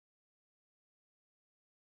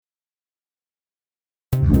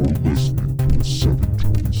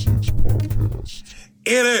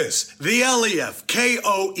It is the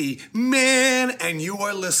LEFKOE man, and you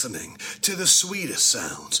are listening to the sweetest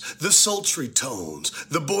sounds, the sultry tones,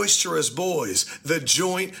 the boisterous boys, the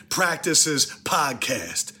Joint Practices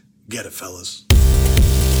podcast. Get it, fellas?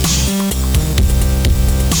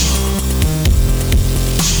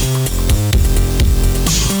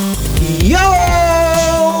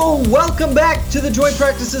 Yo! Welcome back to the Joint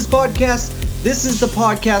Practices podcast. This is the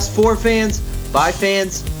podcast for fans, by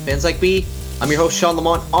fans, fans like me. I'm your host, Sean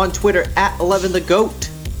Lamont, on Twitter at 11theGOAT.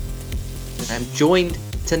 And I'm joined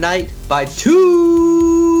tonight by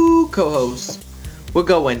two co-hosts. We're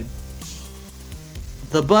going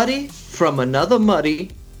the buddy from another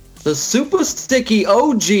muddy, the super sticky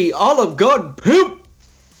OG Olive God Pimp.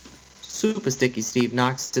 Super sticky Steve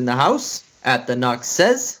Knox in the house at the Knox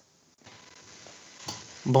says.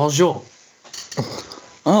 Bonjour.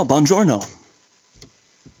 Oh, buongiorno.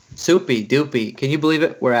 Soupy doopy. Can you believe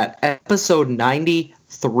it? We're at episode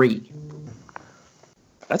 93.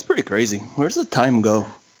 That's pretty crazy. Where's the time go?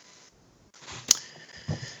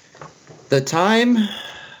 The time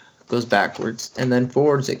goes backwards and then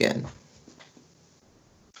forwards again.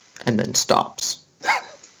 And then stops.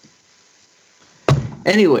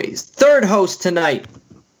 Anyways, third host tonight.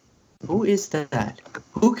 Who is that?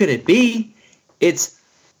 Who could it be? It's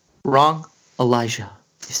wrong. Elijah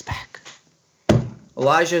is back.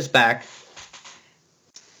 Elijah's back.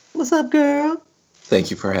 What's up, girl? Thank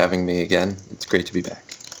you for having me again. It's great to be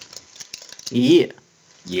back. Yeah.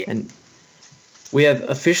 And we have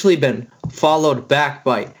officially been followed back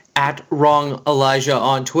by at wrong Elijah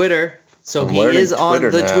on Twitter. So he is on Twitter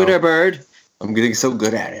the now. Twitter bird. I'm getting so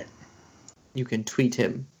good at it. You can tweet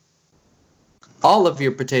him all of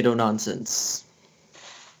your potato nonsense.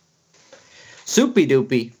 Soupy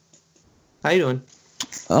doopy. How you doing?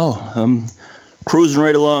 Oh, I'm cruising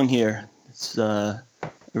right along here. It's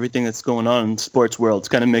everything that's going on in the sports world. It's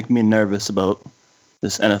kind of making me nervous about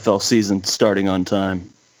this NFL season starting on time.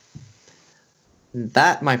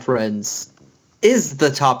 That, my friends, is the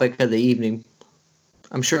topic of the evening.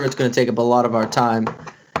 I'm sure it's going to take up a lot of our time.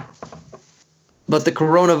 But the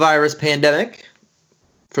coronavirus pandemic,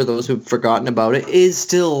 for those who've forgotten about it, is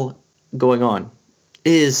still going on.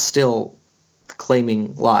 Is still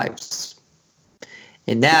claiming lives.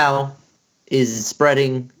 And now is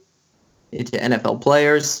spreading into NFL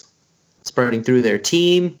players, spreading through their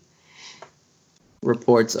team.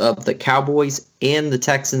 Reports of the Cowboys and the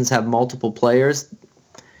Texans have multiple players.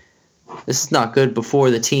 This is not good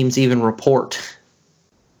before the teams even report.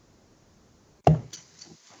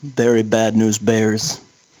 Very bad news bears.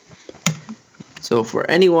 So for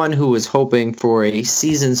anyone who is hoping for a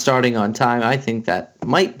season starting on time, I think that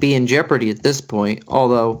might be in jeopardy at this point.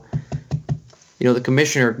 Although, you know, the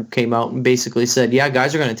commissioner came out and basically said, yeah,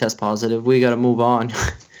 guys are going to test positive. We got to move on,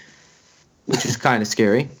 which is kind of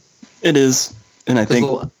scary. It is. And I think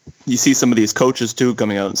you see some of these coaches, too,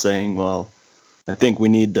 coming out and saying, well, I think we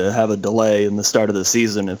need to have a delay in the start of the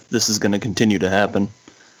season if this is going to continue to happen.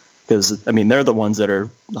 Because, I mean, they're the ones that are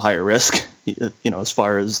higher risk, you know, as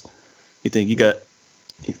far as you think you got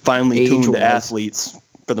finely tuned athletes.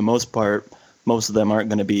 For the most part, most of them aren't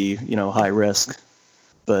going to be, you know, high risk.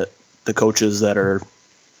 But the coaches that are,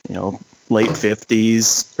 you know, late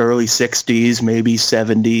 50s, early 60s, maybe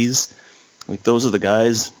 70s, like those are the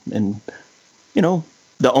guys. And, you know,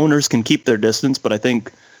 the owners can keep their distance, but I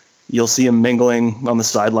think you'll see them mingling on the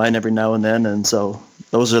sideline every now and then. And so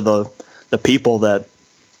those are the people that,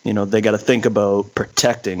 you know, they got to think about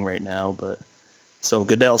protecting right now. But so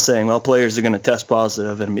Goodell's saying, well, players are going to test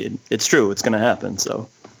positive, and I mean, it's true, it's going to happen. So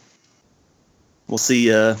we'll see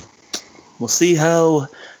how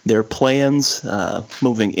their plans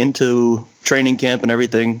moving into training camp and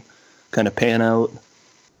everything kind of pan out.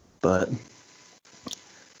 But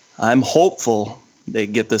I'm hopeful they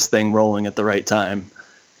get this thing rolling at the right time.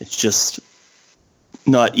 It's just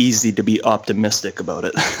not easy to be optimistic about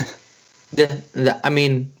it. I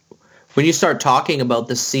mean, when you start talking about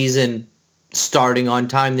the season starting on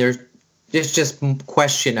time, there's just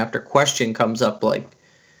question after question comes up, like,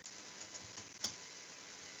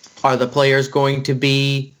 are the players going to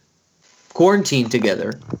be quarantined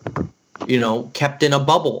together, you know, kept in a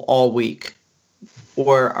bubble all week?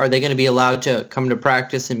 Or are they going to be allowed to come to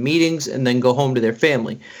practice and meetings and then go home to their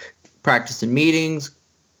family? Practice and meetings,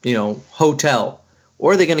 you know, hotel.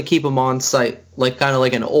 Or are they going to keep them on site, like kind of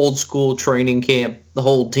like an old school training camp? The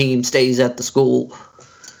whole team stays at the school.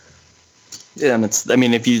 Yeah, and it's, I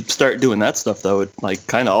mean, if you start doing that stuff, though, it like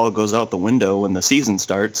kind of all goes out the window when the season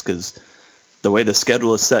starts, because the way the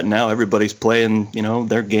schedule is set now, everybody's playing, you know,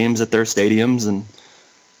 their games at their stadiums, and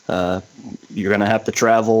you're going to have to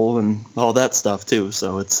travel and all that stuff too.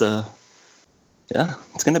 So it's Yeah,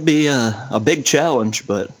 it's going to be a big challenge,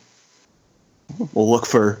 but we'll look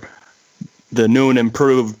for the new and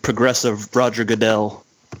improved progressive Roger Goodell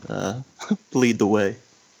lead the way.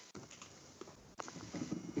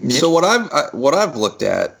 So what I've looked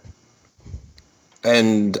at,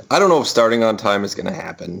 and I don't know if starting on time is going to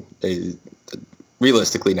happen.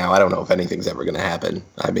 Realistically now, I don't know if anything's ever going to happen.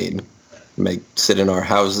 I mean, may sit in our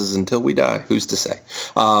houses until we die. Who's to say?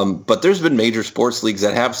 But there's been major sports leagues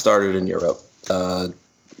that have started in Europe.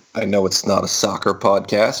 I know it's not a soccer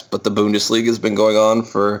podcast, but the Bundesliga has been going on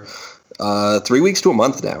for 3 weeks to a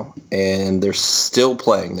month now, and they're still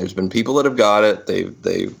playing. There's been people that have got it.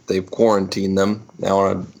 They've quarantined them. Now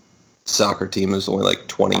on a soccer team, there's only like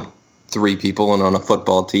 23 people, and on a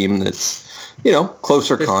football team, that's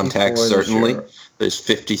closer contact. Certainly, sure. There's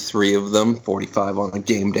 53 of them, 45 on a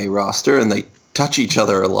game day roster, and they touch each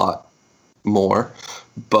other a lot more.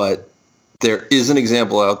 But there is an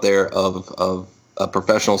example out there of a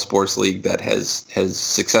professional sports league that has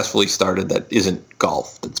successfully started that isn't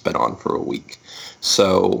golf, that's been on for a week.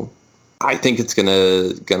 So I think it's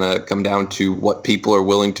gonna come down to what people are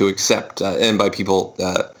willing to accept, and by people,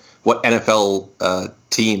 what NFL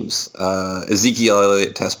teams. Ezekiel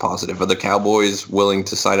Elliott tests positive. Are the Cowboys willing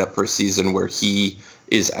to sign up for a season where he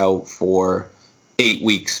is out for 8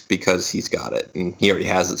 weeks because he's got it? And he already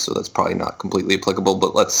has it, so that's probably not completely applicable.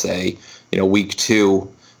 But let's say, week 2,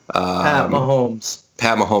 Pat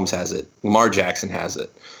Mahomes has it. Lamar Jackson has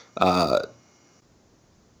it. I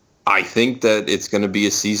think that it's going to be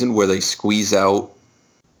a season where they squeeze out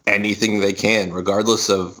anything they can, regardless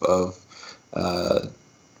of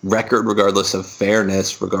record, regardless of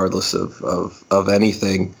fairness, regardless of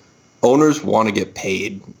anything. Owners want to get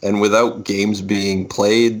paid, and without games being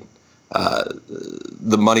played,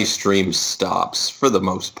 the money stream stops for the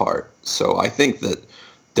most part. So I think that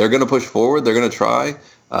they're going to push forward. They're going to try.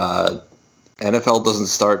 NFL doesn't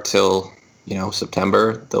start till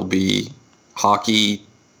September. There'll be hockey,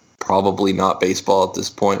 probably not baseball at this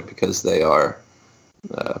point because they are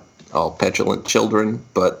all petulant children.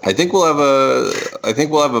 But I think we'll have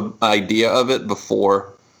an idea of it before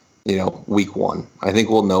week 1. I think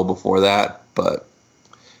we'll know before that. But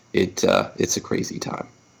it's a crazy time.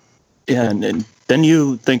 Yeah, and then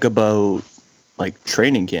you think about like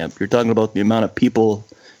training camp. You're talking about the amount of people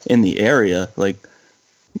in the area. Like,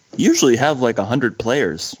 usually have like 100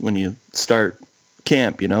 players when you start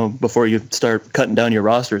camp, before you start cutting down your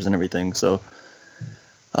rosters and everything. So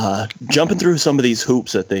jumping through some of these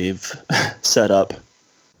hoops that they've set up,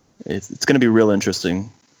 it's going to be real interesting.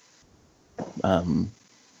 I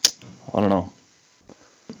don't know.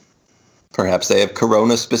 Perhaps they have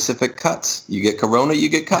Corona-specific cuts. You get Corona, you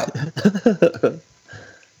get cut.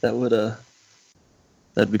 That'd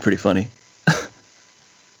be pretty funny.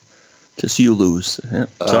 Just you lose. Yeah,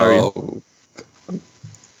 sorry. Oh.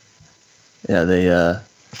 Yeah, they.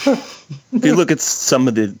 If you look at some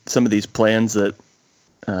of these plans that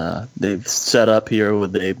they've set up here, where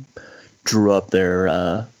they drew up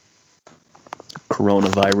their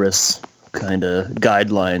coronavirus kind of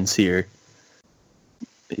guidelines here.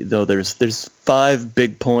 Though there's 5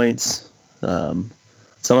 big points. Some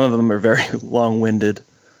of them are very long-winded,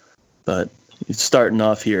 but starting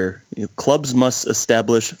off here, clubs must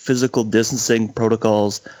establish physical distancing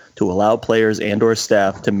protocols to allow players and or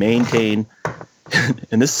staff to maintain,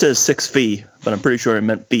 and this says 6 feet, but I'm pretty sure it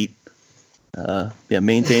meant feet.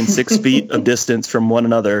 Maintain 6 feet of distance from one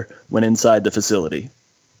another when inside the facility.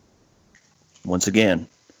 Once again,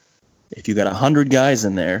 if you got 100 guys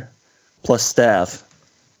in there, plus staff,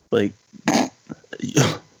 like,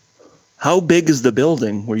 how big is the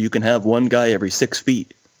building where you can have one guy every 6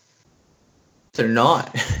 feet? They're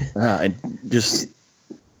not.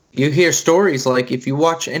 You hear stories like, if you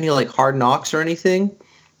watch any like Hard Knocks or anything,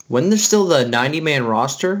 when there's still the 90-man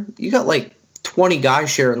roster, you got like 20 guys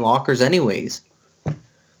sharing lockers anyways.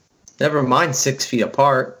 Never mind 6 feet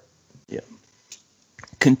apart. Yeah.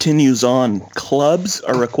 Continues on. Clubs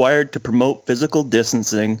are required to promote physical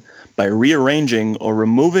distancing by rearranging or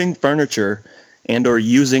removing furniture and or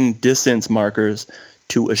using distance markers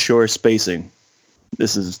to assure spacing.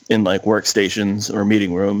 This is in like workstations or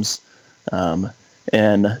meeting rooms.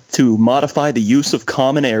 And to modify the use of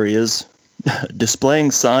common areas,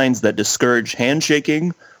 displaying signs that discourage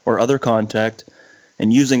handshaking or other contact,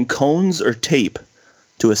 and using cones or tape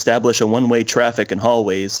to establish a one-way traffic in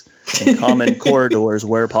hallways and common corridors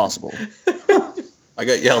where possible. I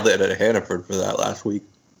got yelled at Hannaford for that last week.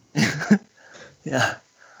 Yeah.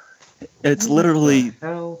 It's literally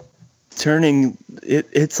turning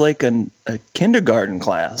it's like a kindergarten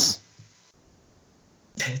class.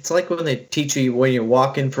 It's like when they teach you when you're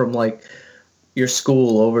walking from like your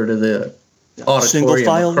school over to the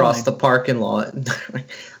auditorium across the parking lot.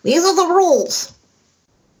 These are the rules.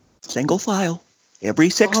 Single file. Every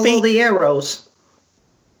 6 feet. Follow the arrows.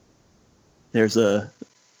 There's a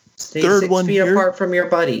Stay third 6 one feet here. apart from your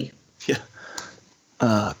buddy.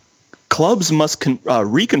 Yeah. Clubs must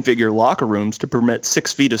reconfigure locker rooms to permit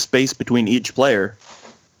 6 feet of space between each player.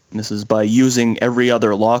 And this is by using every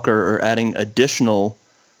other locker or adding additional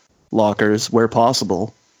lockers where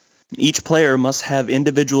possible. Each player must have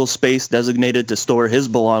individual space designated to store his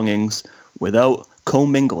belongings without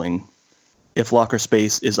commingling if locker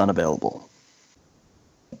space is unavailable.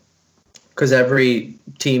 Because every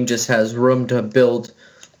team just has room to build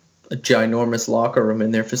a ginormous locker room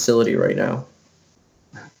in their facility right now.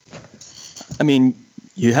 I mean,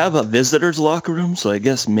 you have a visitor's locker room, so I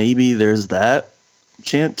guess maybe there's that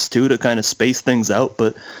chance too to kind of space things out,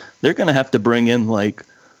 but they're going to have to bring in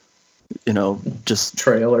just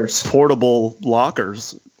trailers, portable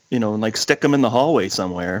lockers, and stick them in the hallway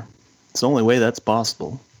somewhere. It's the only way that's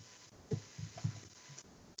possible.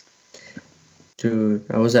 Dude,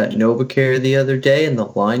 I was at NovaCare the other day and the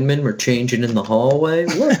linemen were changing in the hallway.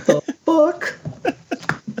 What the fuck?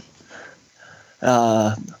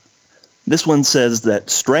 This one says that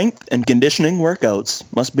strength and conditioning workouts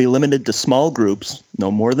must be limited to small groups, no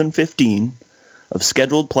more than 15, of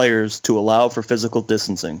scheduled players to allow for physical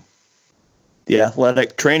distancing. The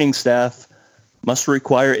athletic training staff must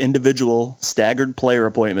require individual staggered player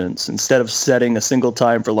appointments instead of setting a single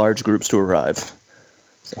time for large groups to arrive.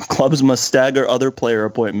 So clubs must stagger other player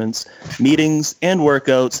appointments, meetings, and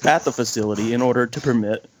workouts at the facility in order to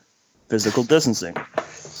permit physical distancing.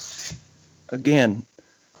 Again,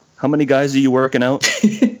 how many guys are you working out?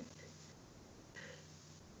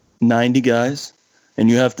 90 guys? And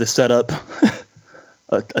you have to set up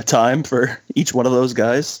a time for each one of those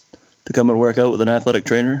guys to come and work out with an athletic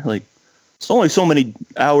trainer? It's only so many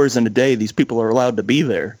hours in a day these people are allowed to be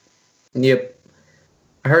there. Yep.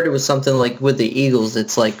 I heard it was something like with the Eagles,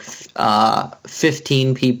 it's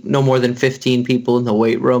 15 people, no more than 15 people in the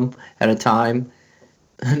weight room at a time.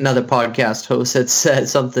 Another podcast host had said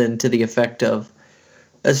something to the effect of,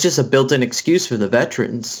 that's just a built-in excuse for the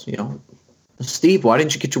veterans. Steve, why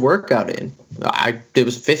didn't you get your workout in? There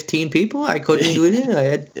was 15 people. I couldn't do it in. I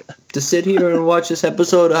had to sit here and watch this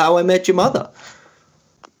episode of How I Met Your Mother.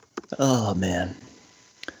 Oh, man.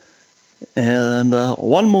 And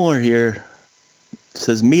one more here. It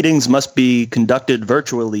says meetings must be conducted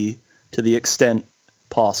virtually to the extent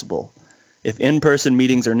possible. If in-person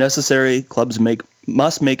meetings are necessary, clubs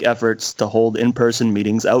must make efforts to hold in-person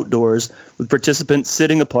meetings outdoors with participants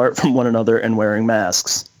sitting apart from one another and wearing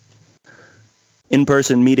masks.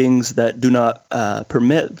 In-person meetings that do not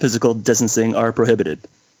permit physical distancing are prohibited.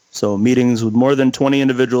 So meetings with more than 20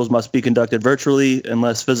 individuals must be conducted virtually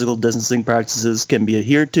unless physical distancing practices can be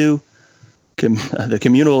adhered to. The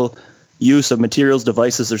communal use of materials,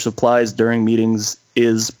 devices, or supplies during meetings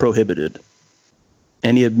is prohibited.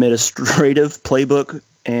 Any administrative playbook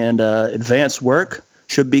and advanced work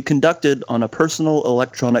should be conducted on a personal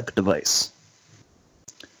electronic device.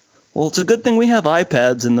 Well, it's a good thing we have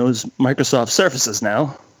iPads and those Microsoft Surfaces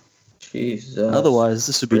now. Jesus. Otherwise,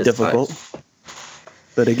 this would be difficult.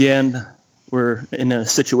 But again, we're in a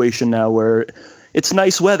situation now where it's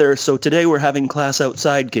nice weather, so today we're having class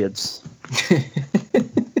outside, kids.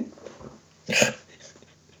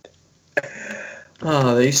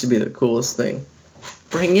 Oh, that used to be the coolest thing.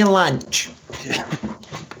 Bring your lunch. Yeah.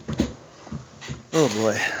 Oh,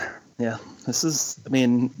 boy. Yeah.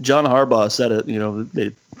 John Harbaugh said it,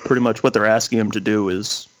 they pretty much what they're asking him to do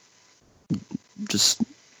is just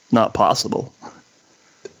not possible.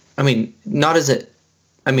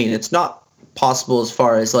 It's not possible as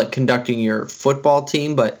far as conducting your football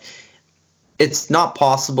team, but it's not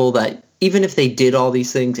possible that even if they did all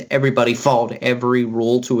these things, everybody followed every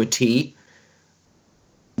rule to a T,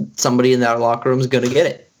 somebody in that locker room is going to get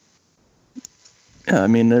it. Yeah,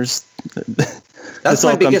 there's... That's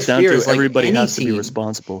my biggest fear is everybody has to be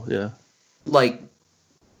responsible, yeah.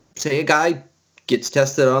 Say a guy gets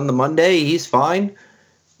tested on the Monday, he's fine,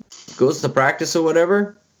 goes to practice or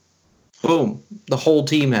whatever, boom, the whole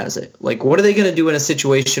team has it. What are they going to do in a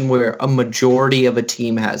situation where a majority of a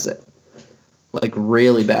team has it?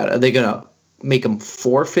 Really bad. Are they going to make them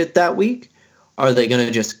forfeit that week? Are they going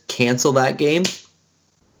to just cancel that game?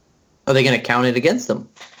 Are they going to count it against them?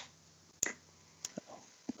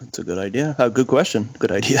 That's a good idea. Good question.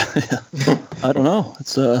 Good idea. I don't know.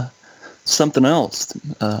 It's something else.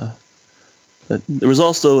 There was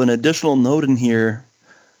also an additional note in here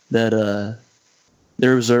that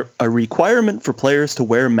there was a requirement for players to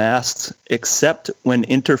wear masks except when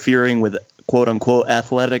interfering with quote-unquote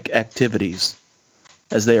athletic activities.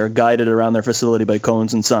 as they are guided around their facility by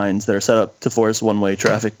cones and signs that are set up to force one-way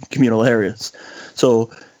traffic in communal areas.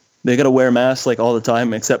 So they got to wear masks like all the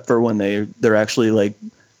time, except for when they're actually like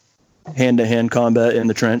hand-to-hand combat in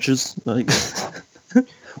the trenches. Like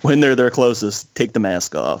when they're their closest, take the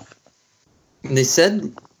mask off. They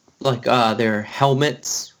said like their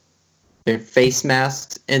helmets, their face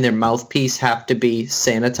masks, and their mouthpiece have to be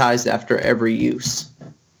sanitized after every use.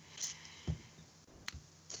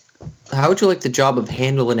 How would you like the job of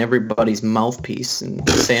handling everybody's mouthpiece and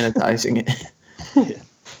sanitizing it? Yeah.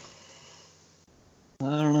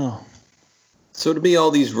 I don't know. So to me,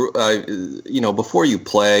 all these, before you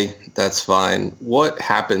play, that's fine. What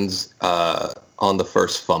happens on the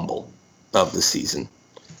first fumble of the season?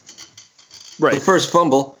 Right. The first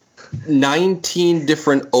fumble, 19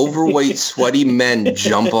 different overweight, sweaty men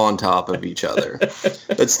jump on top of each other.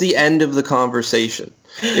 That's the end of the conversation.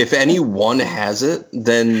 If anyone has it,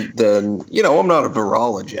 then I'm not a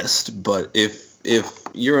virologist, but if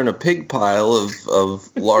you're in a pig pile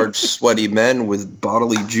of large, sweaty men with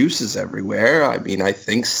bodily juices everywhere, I mean, I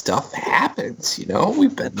think stuff happens.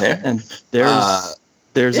 We've been there. And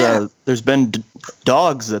there's been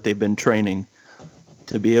dogs that they've been training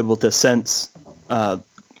to be able to sense the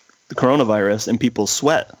coronavirus in people's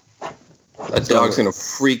sweat. That dog's going to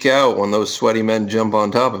freak out when those sweaty men jump on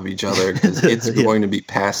top of each other because it's going to be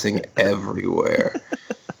passing everywhere.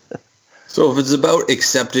 So if it's about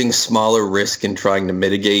accepting smaller risk and trying to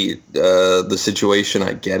mitigate the situation,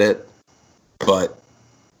 I get it. But,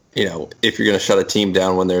 if you're going to shut a team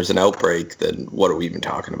down when there's an outbreak, then what are we even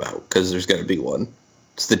talking about? Because there's going to be one,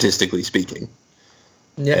 statistically speaking.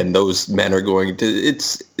 Yeah. And those men are going to...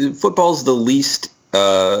 Football's the least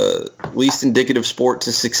indicative sport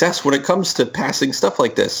to success when it comes to passing stuff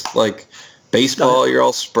like this. Like baseball, you're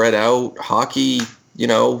all spread out. Hockey,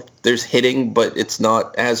 there's hitting, but it's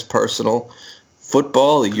not as personal.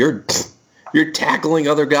 Football, you're tackling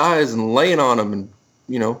other guys and laying on them and,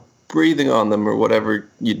 breathing on them or whatever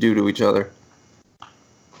you do to each other.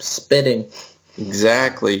 Spitting.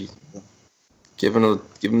 Exactly. Give them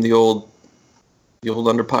the old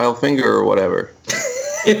underpile finger or whatever.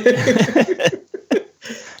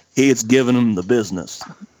 It's giving them the business.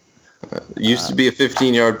 It used to be a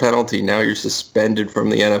 15-yard penalty. Now you're suspended from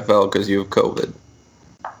the NFL because you have COVID.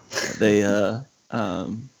 They, what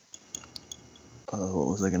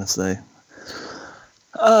was I going to say?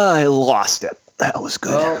 I lost it. That was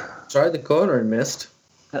good. Well, tried the corner and missed.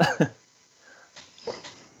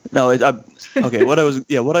 No, okay. What I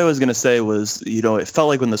was going to say was, it felt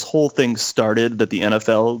like when this whole thing started that the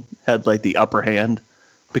NFL had like the upper hand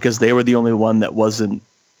because they were the only one that wasn't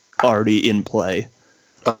already in play.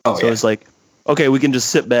 It's like, okay, we can just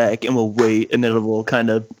sit back and we'll wait, and it will kind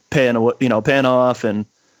of pan off, and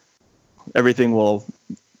everything will,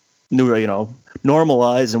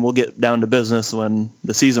 normalize, and we'll get down to business when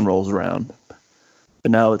the season rolls around.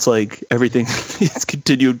 But now it's like everything it's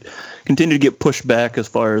continue to get pushed back as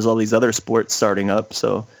far as all these other sports starting up.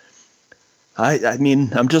 So, I mean,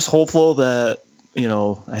 I'm just hopeful that I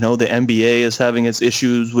know the NBA is having its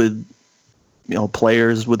issues with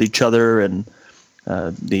players with each other, and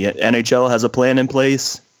the NHL has a plan in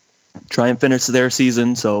place, try and finish their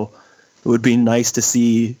season. So it would be nice to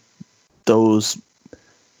see those,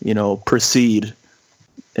 proceed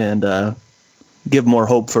and give more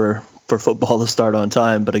hope for football to start on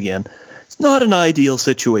time. But again, it's not an ideal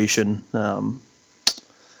situation when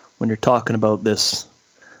you're talking about this.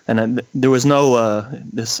 And there was no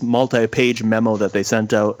this multi-page memo that they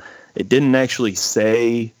sent out. It didn't actually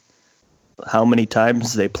say how many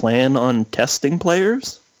times they plan on testing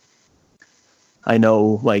players. I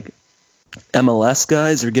know, like, MLS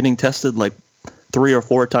guys are getting tested like 3 or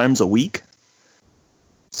 4 times a week.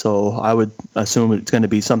 So I would assume it's going to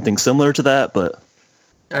be something similar to that, but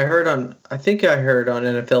I think I heard on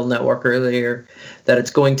NFL Network earlier that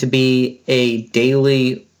it's going to be a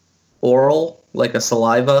daily oral, like a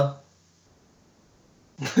saliva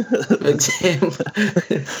exam.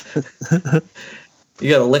 You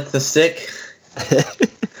gotta lick the stick.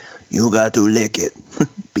 You got to lick it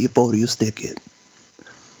before you stick it.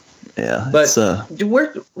 Yeah, but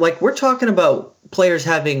we're talking about players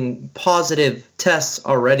having positive tests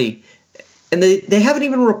already, and they haven't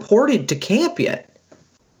even reported to camp yet.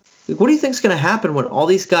 What do you think is going to happen when all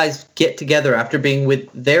these guys get together after being with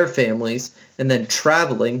their families and then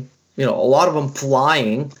traveling? A lot of them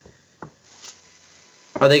flying.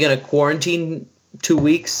 Are they going to quarantine 2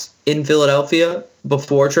 weeks in Philadelphia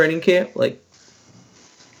before training camp? Like,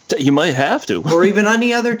 you might have to. Or even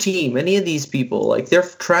any other team, any of these people. Like, they're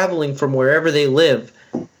traveling from wherever they live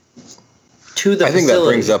to the facility. I think that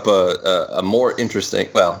brings up a more interesting...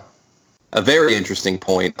 Well, a very interesting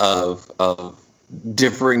point of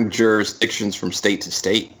differing jurisdictions from state to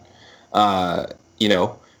state.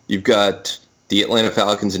 You've got the Atlanta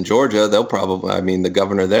Falcons in Georgia. They'll probably, the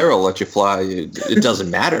governor there will let you fly. It doesn't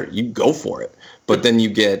matter. You go for it. But then you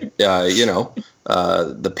get,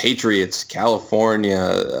 the Patriots, California,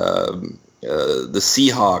 the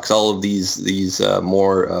Seahawks, all of these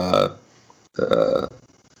more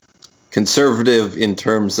conservative in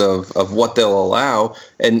terms of what they'll allow,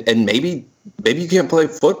 and maybe you can't play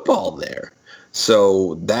football there.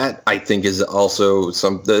 So that, I think, is also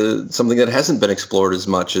something that hasn't been explored as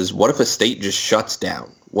much as, what if a state just shuts down?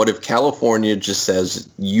 What if California just says,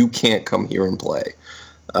 you can't come here and play?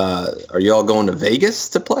 Are you all going to Vegas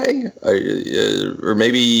to play? Or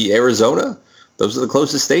maybe Arizona? Those are the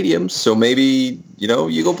closest stadiums. So maybe,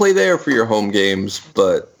 you go play there for your home games.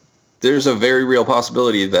 But there's a very real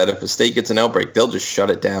possibility that if a state gets an outbreak, they'll just shut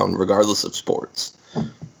it down regardless of sports.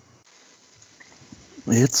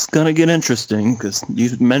 It's going to get interesting because you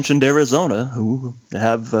mentioned Arizona, who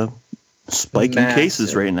have a spike in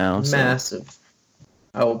cases right now. So. Massive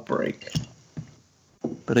outbreak.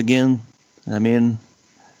 But again,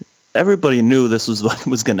 everybody knew this was what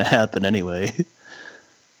was going to happen anyway.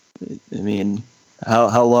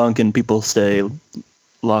 How long can people stay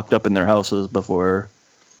locked up in their houses before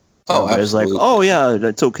everybody's like, oh, yeah,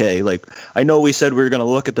 that's okay. Like, I know we said we were going to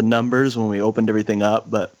look at the numbers when we opened everything up,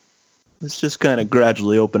 but let's just kind of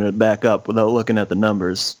gradually open it back up without looking at the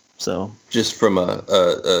numbers. So just from a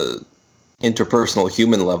interpersonal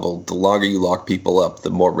human level, the longer you lock people up,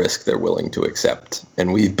 the more risk they're willing to accept.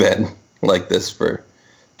 And we've been like this for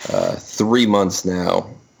 3 months now.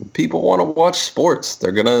 People want to watch sports.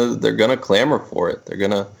 They're gonna clamor for it. They're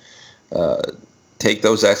gonna take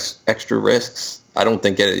those extra risks. I don't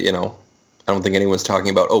think anyone's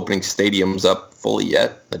talking about opening stadiums up fully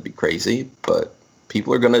yet. That'd be crazy. But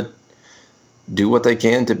people are gonna do what they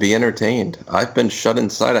can to be entertained. I've been shut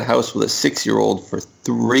inside a house with a 6-year-old for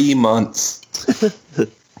 3 months.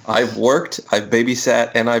 I've worked, I've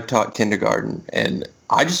babysat, and I've taught kindergarten, and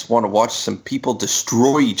I just want to watch some people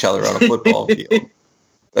destroy each other on a football field.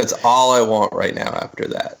 That's all I want right now after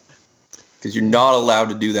that. Because you're not allowed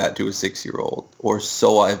to do that to a 6-year-old, or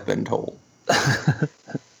so I've been told.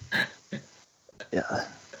 Yeah.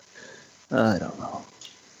 I don't know.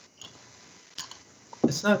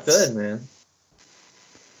 It's not good, man.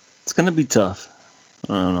 It's going to be tough.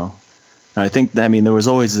 I don't know. I think, there was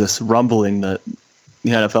always this rumbling that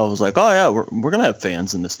the NFL was like, oh, yeah, we're going to have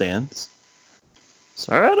fans in the stands.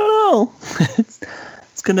 So I don't know.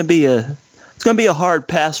 It's going to be a hard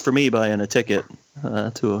pass for me buying a ticket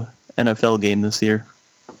to an NFL game this year.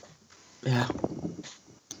 Yeah.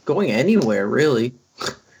 Going anywhere, really.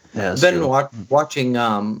 Yeah, I've been watching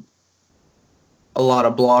a lot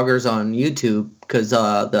of bloggers on YouTube because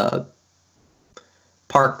the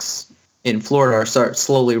parks in Florida are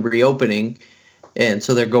slowly reopening, and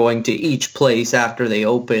so they're going to each place after they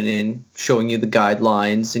open and showing you the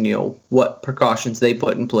guidelines and what precautions they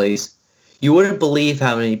put in place. You wouldn't believe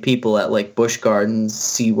how many people at like Busch Gardens,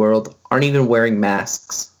 SeaWorld aren't even wearing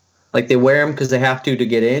masks. Like they wear them because they have to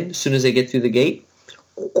get in. As soon as they get through the gate,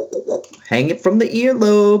 hang it from the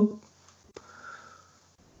earlobe.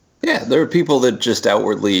 Yeah, there are people that just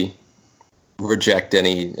outwardly reject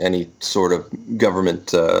any sort of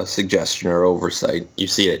government suggestion or oversight. You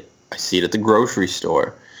see it. I see it at the grocery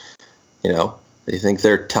store. They think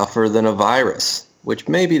they're tougher than a virus, which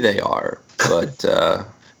maybe they are, but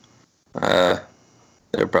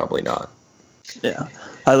they're probably not. Yeah.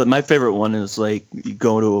 My favorite one is like you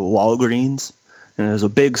go to a Walgreens and there's a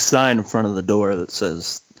big sign in front of the door that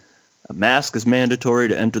says, a mask is mandatory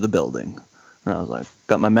to enter the building. And I was like,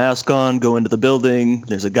 got my mask on, go into the building.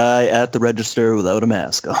 There's a guy at the register without a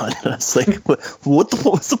mask on. I was like,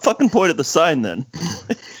 what's the fucking point of the sign then?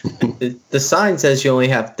 The sign says you only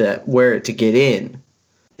have to wear it to get in.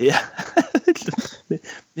 Yeah.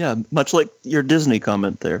 Yeah, much like your Disney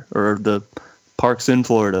comment there, or the parks in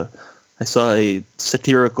Florida. I saw a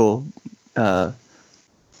satirical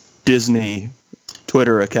Disney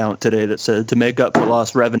Twitter account today that said, to make up for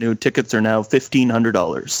lost revenue, tickets are now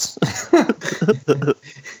 $1,500.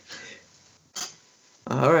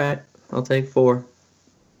 All right. I'll take 4.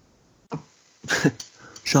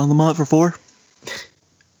 Sean Lamont for 4?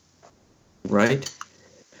 Right.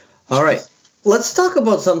 All right. Let's talk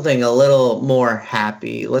about something a little more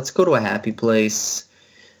happy. Let's go to a happy place.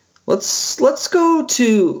 Let's go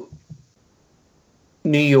to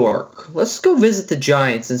New York. Let's go visit the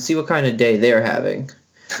Giants and see what kind of day they're having.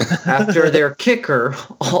 After their kicker,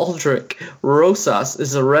 Aldrich Rosas,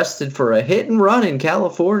 is arrested for a hit and run in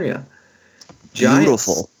California. Giants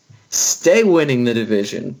Beautiful. stay winning the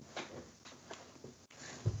division.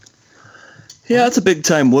 Yeah, it's a big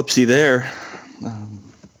time whoopsie there.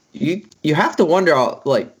 You have to wonder,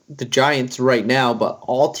 like, the Giants right now, but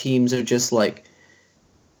all teams are just like,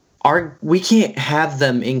 we can't have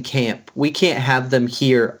them in camp. We can't have them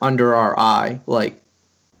here under our eye. Like,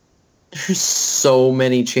 there's so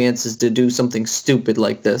many chances to do something stupid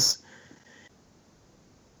like this.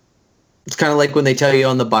 It's kind of like when they tell you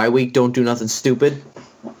on the bye week, don't do nothing stupid.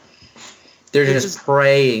 They're just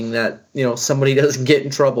praying that, somebody doesn't get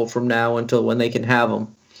in trouble from now until when they can have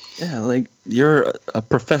them. Yeah, like, you're a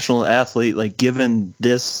professional athlete, like, given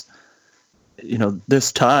this,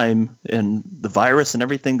 this time and the virus and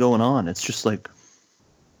everything going on. It's just like,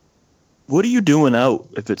 what are you doing out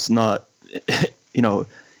if it's not,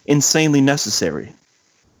 insanely necessary?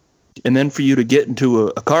 And then for you to get into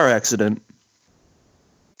a car accident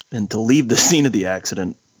and to leave the scene of the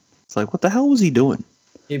accident, it's like, what the hell was he doing?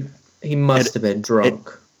 He must have been drunk.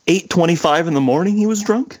 At 8:25 in the morning, he was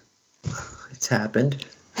drunk? It's happened.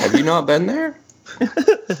 Have you not been there?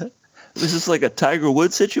 This is like a Tiger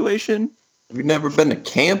Woods situation? Have you never been to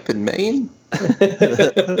camp in Maine?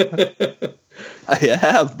 I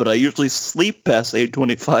have, but I usually sleep past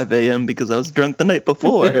 8:25 a.m. because I was drunk the night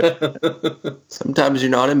before. Sometimes you're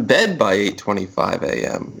not in bed by 8:25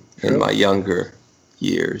 a.m. in my younger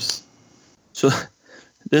years. So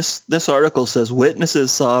this article says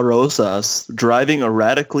witnesses saw Rosas driving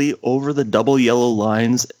erratically over the double yellow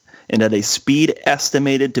lines and at a speed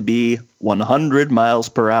estimated to be 100 miles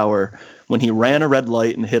per hour when he ran a red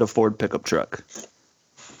light and hit a Ford pickup truck.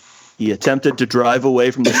 He attempted to drive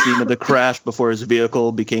away from the scene of the crash before his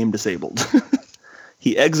vehicle became disabled.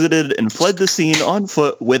 He exited and fled the scene on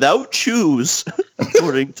foot without shoes,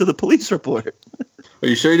 according to the police report. Are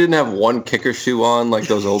you sure he didn't have one kicker shoe on, like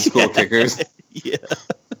those old school kickers? Yeah.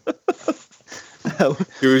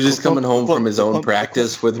 He was just coming home from his own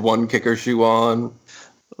practice with one kicker shoe on.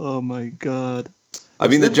 Oh, my God. I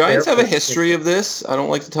mean, the Giants have a history of this. I don't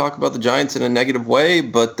like to talk about the Giants in a negative way,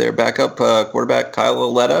 but their backup quarterback, Kyle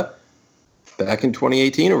Lauletta, back in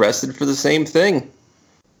 2018, arrested for the same thing.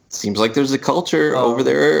 Seems like there's a culture over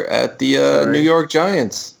there at the New York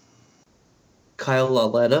Giants. Kyle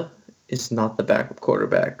Lauletta is not the backup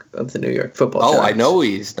quarterback of the New York Football Giants. Oh, I know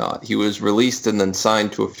he's not. He was released and then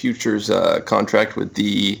signed to a futures contract with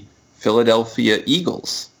the Philadelphia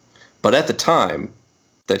Eagles. But at the time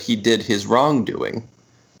that he did his wrongdoing,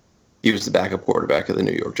 he was the backup quarterback of the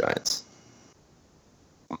New York Giants.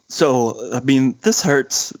 So, I mean, this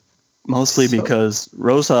hurts mostly because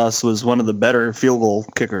Rosas was one of the better field goal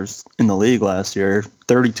kickers in the league last year,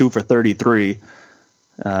 32 for 33.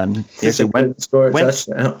 He actually went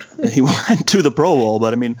touchdown. He went to the Pro Bowl,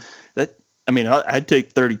 but I'd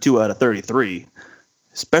take 32 out of 33,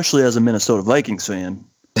 especially as a Minnesota Vikings fan.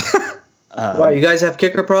 Why, you guys have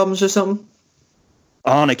kicker problems or something?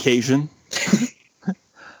 On occasion.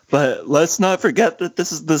 But let's not forget that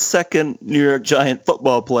this is the second New York Giant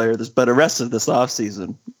football player that's been arrested this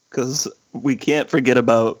offseason, because we can't forget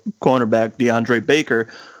about cornerback DeAndre Baker,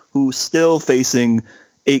 who's still facing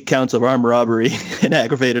 8 counts of armed robbery and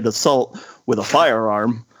aggravated assault with a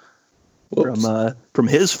firearm from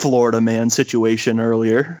his Florida man situation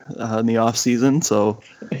earlier in the offseason. So,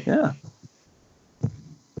 yeah,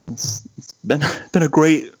 it's been a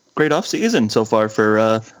great offseason so far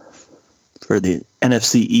for the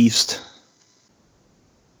NFC East.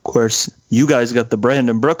 Of course, you guys got the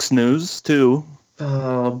Brandon Brooks news too.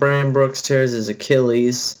 Brandon Brooks tears his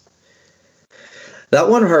Achilles. That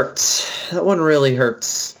one hurts. That one really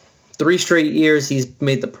hurts. 3 straight years he's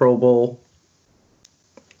made the Pro Bowl.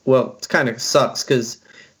 Well, it kind of sucks because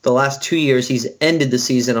the last 2 years he's ended the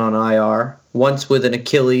season on IR. Once with an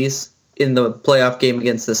Achilles in the playoff game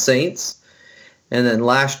against the Saints. And then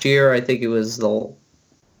last year, I think it was the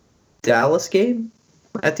Dallas game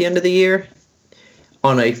at the end of the year.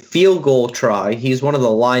 On a field goal try, he's one of the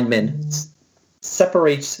linemen.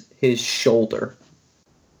 Separates his shoulder.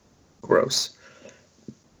 Gross.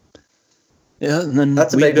 Yeah, and then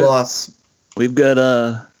that's a big loss. We've got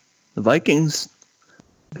the Vikings.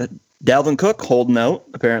 Got Dalvin Cook holding out,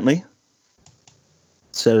 apparently.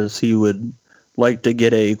 Says he would like to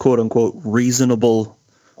get a quote-unquote reasonable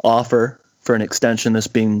offer for an extension, this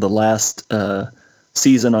being the last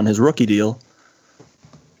season on his rookie deal.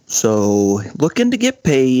 So, looking to get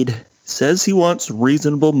paid. Says he wants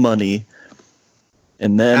reasonable money.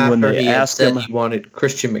 And then after when they ask him, he wanted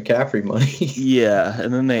Christian McCaffrey money. Yeah,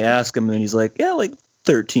 and then they ask him, and he's like, yeah, like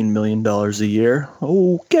 $13 million a year.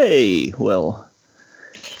 Okay, well,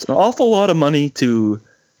 it's an awful lot of money to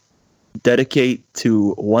dedicate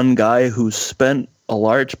to one guy who spent a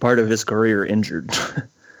large part of his career injured.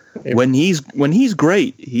 when he's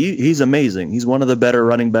great, he's amazing. He's one of the better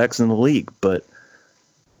running backs in the league, but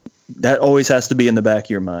that always has to be in the back of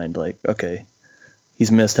your mind. Like, okay,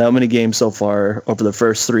 he's missed how many games so far over the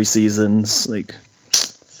first 3 seasons? Like,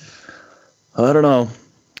 I don't know.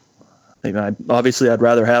 Like, obviously, I'd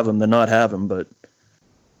rather have him than not have him, but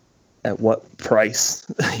at what price?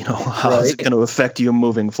 How is it going to affect you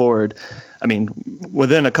moving forward? I mean,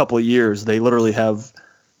 within a couple of years, they literally have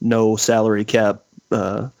no salary cap.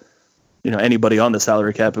 Anybody on the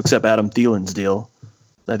salary cap except Adam Thielen's deal.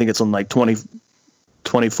 I think it's on like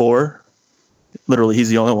 2024. Literally, he's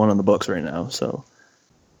the only one on the books right now. So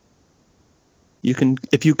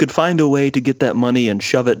if you could find a way to get that money and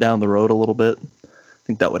shove it down the road a little bit, I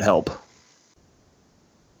think that would help.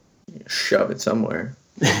 Shove it somewhere.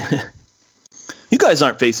 You guys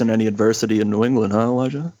aren't facing any adversity in New England, huh,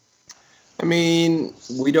 Elijah? I mean,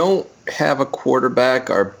 we don't have a quarterback.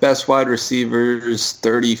 Our best wide receiver is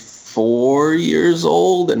 34 years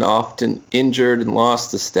old and often injured and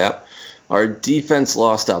lost a step. Our defense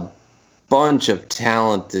lost a bunch of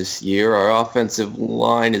talent this year. Our offensive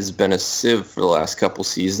line has been a sieve for the last couple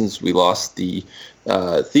seasons. We lost the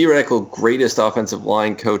theoretical greatest offensive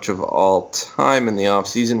line coach of all time in the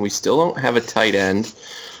offseason. We still don't have a tight end.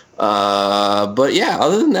 But yeah,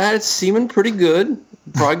 other than that, it's seeming pretty good.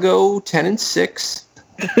 Probably go 10-6.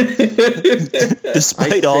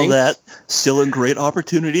 Despite all that, still a great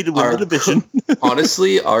opportunity to win the division.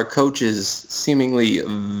 Honestly, our coach is seemingly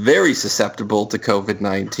very susceptible to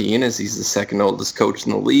COVID-19 as he's the second oldest coach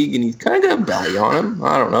in the league, and he's kind of got a belly on him.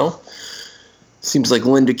 I don't know. Seems like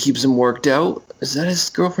Linda keeps him worked out. Is that his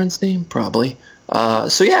girlfriend's name? Probably.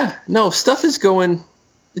 So yeah, no, stuff is going.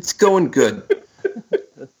 It's going good.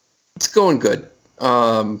 It's going good.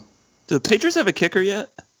 Do the Patriots have a kicker yet?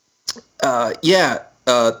 Yeah.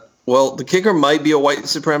 Well, the kicker might be a white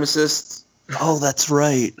supremacist. Oh, that's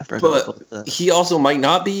right. I forgot about that. He also might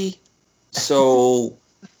not be. So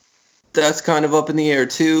that's kind of up in the air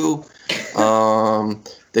too.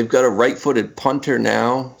 They've got a right-footed punter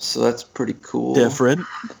now, so that's pretty cool. Different.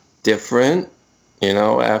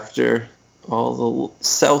 After all the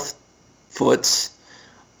South foots.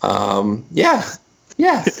 Yeah.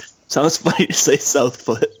 Sounds funny to say South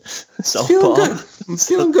foot. I'm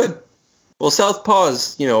feeling good. Well, South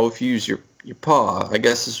paws, if you use your paw, I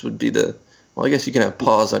guess this would be I guess you can have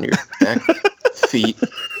paws on your back feet.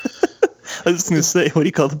 I was going to say, what do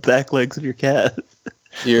you call the back legs of your cat?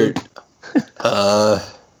 The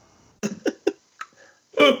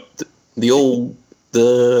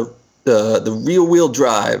rear wheel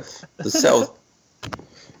drive, the South.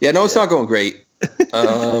 Yeah, no, it's not going great.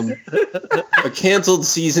 A canceled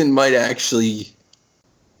season might actually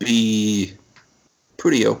be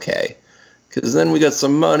pretty okay, because then we got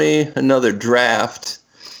some money, another draft.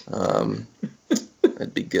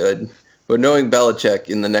 That'd be good. But knowing Belichick,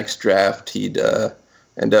 in the next draft, he'd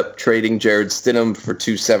end up trading Jared Stidham for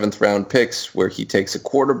 2 7th-round picks, where he takes a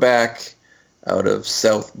quarterback out of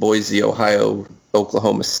South Boise, Ohio,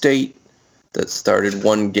 Oklahoma State, that started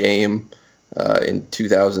one game in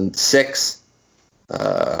 2006.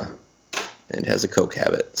 And has a coke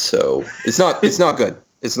habit, so it's not good.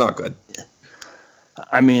 It's not good.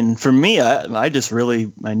 I mean, for me, I just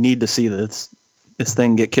really need to see this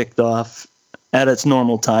thing get kicked off at its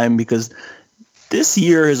normal time, because this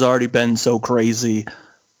year has already been so crazy.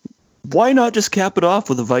 Why not just cap it off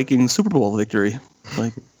with a Vikings Super Bowl victory?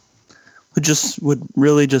 Like, would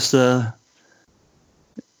really just. I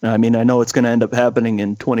mean, I know it's going to end up happening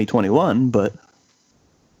in 2021, but.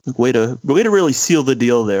 Way to really seal the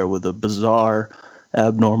deal there with a bizarre,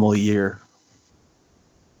 abnormal year.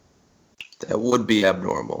 That would be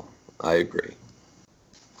abnormal. I agree.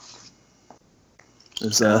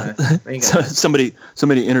 Somebody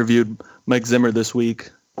interviewed Mike Zimmer this week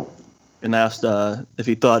and asked if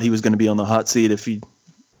he thought he was going to be on the hot seat if he,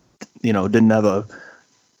 didn't have a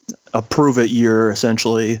prove it year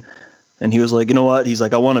essentially, and he was like, you know what? He's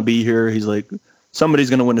like, I want to be here. He's like, somebody's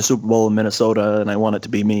going to win the Super Bowl in Minnesota, and I want it to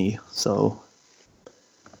be me. So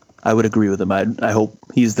I would agree with him. I hope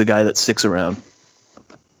he's the guy that sticks around.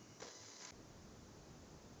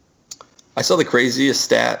 I saw the craziest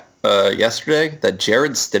stat yesterday that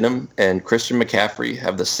Jared Stidham and Christian McCaffrey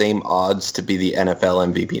have the same odds to be the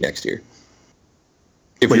NFL MVP next year.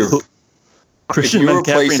 If you're placing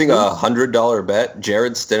a $100 bet,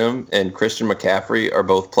 Jared Stidham and Christian McCaffrey are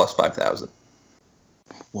both plus 5,000.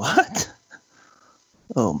 What?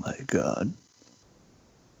 Oh my God.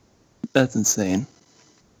 That's insane.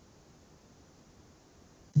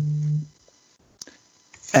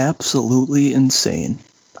 Absolutely insane.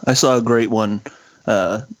 I saw a great one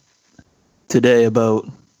today about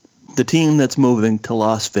the team that's moving to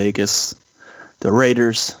Las Vegas, the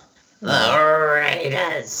Raiders. The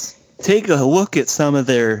Raiders. Take a look at some of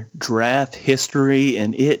their draft history,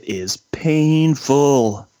 and it is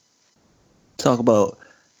painful. Talk about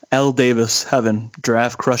Al Davis having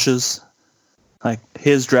draft crushes. Like,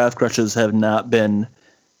 his draft crushes have not been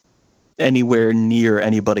anywhere near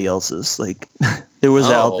anybody else's. Like, there was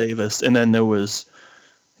Al Davis, and then there was,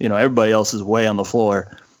 everybody else is way on the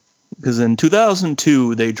floor. Because in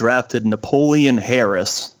 2002, they drafted Napoleon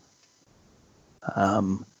Harris.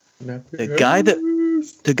 The guy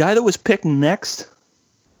that was picked next,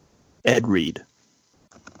 Ed Reed.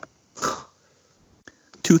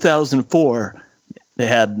 2004, they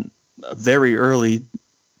had a very early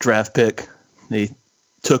draft pick. They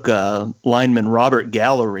took lineman Robert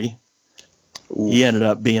Gallery. Ooh. He ended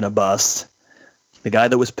up being a bust. The guy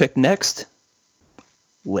that was picked next,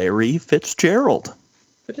 Larry Fitzgerald.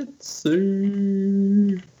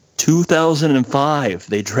 2005,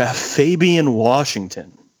 they draft Fabian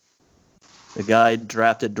Washington. The guy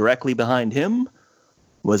drafted directly behind him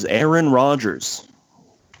was Aaron Rodgers.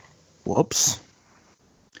 Whoops.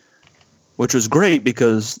 Which was great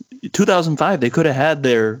because 2005, they could have had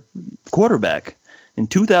their quarterback. In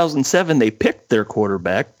 2007, they picked their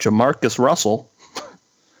quarterback, Jamarcus Russell.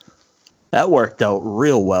 That worked out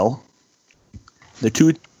real well. The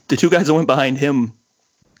two guys that went behind him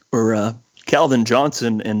were Calvin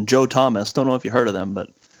Johnson and Joe Thomas. Don't know if you heard of them, but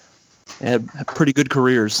they had pretty good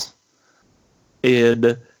careers.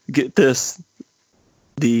 And get this,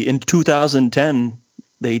 in 2010,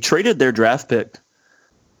 they traded their draft pick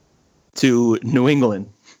to New England.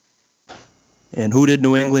 And who did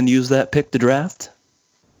New England use that pick to draft?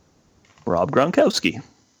 Rob Gronkowski.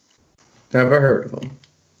 Never heard of him.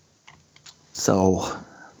 So,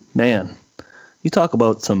 man, you talk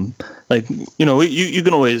about some, you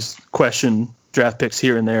can always question draft picks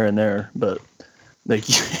here and there, but like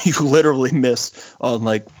you literally miss on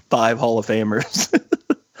like 5 Hall of Famers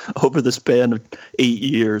over the span of 8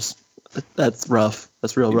 years. That's rough.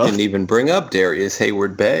 That's real rough. You didn't even bring up Darius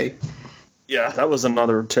Hayward-Bay. Yeah, that was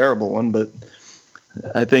another terrible one, but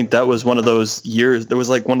I think that was one of those years. There was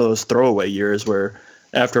like one of those throwaway years where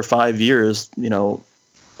after 5 years,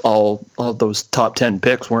 all those top 10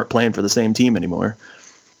 picks weren't playing for the same team anymore.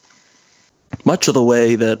 Much of the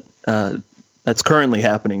way that that's currently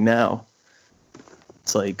happening now.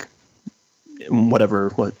 It's like the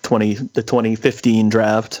 2015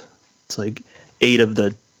 draft. It's like 8 of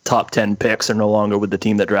the top 10 picks are no longer with the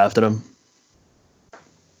team that drafted them.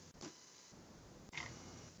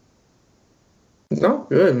 It's not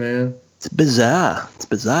good, man. It's bizarre. It's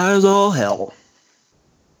bizarre as all hell.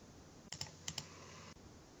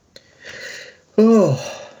 Oh,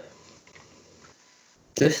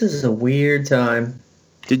 this is a weird time.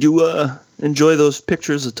 Did you enjoy those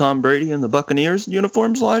pictures of Tom Brady in the Buccaneers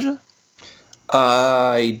uniforms, Elijah?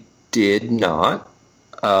 I did not.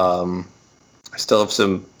 I still have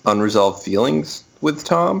some unresolved feelings with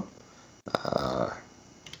Tom.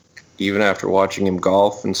 Even after watching him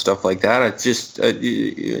golf and stuff like that,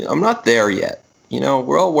 I'm not there yet.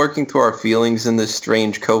 We're all working through our feelings in this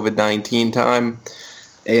strange COVID-19 time.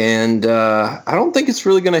 And I don't think it's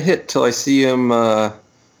really going to hit till I see him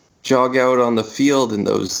jog out on the field in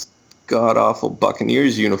those god-awful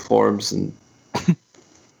Buccaneers uniforms and,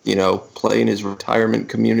 play in his retirement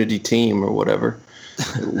community team or whatever.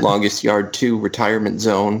 Longest yard 2 retirement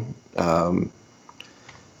zone.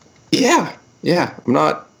 Yeah, I'm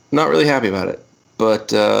not really happy about it. But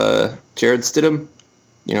Jared Stidham,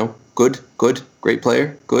 good, great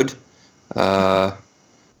player, good.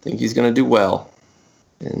 Think he's going to do well.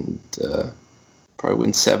 And probably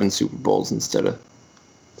win 7 Super Bowls instead of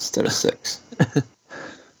 6.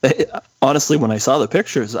 Honestly, when I saw the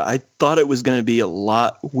pictures, I thought it was going to be a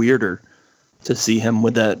lot weirder to see him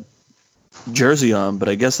with that jersey on. But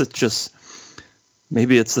I guess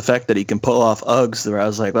maybe it's the fact that he can pull off Uggs. Where I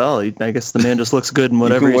was like, well, I guess the man just looks good in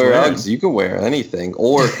whatever he's wearing. You can wear Uggs. You can wear anything.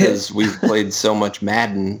 Or because we've played so much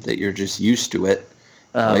Madden that you're just used to it.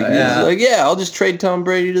 I'll just trade Tom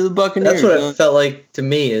Brady to the Buccaneers. That's what it felt like to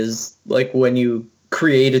me, is like when you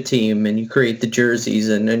create a team and you create the jerseys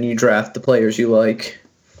and then you draft the players you like.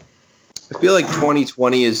 I feel like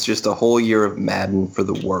 2020 is just a whole year of Madden for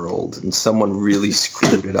the world, and someone really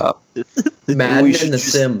screwed it up. Madden and The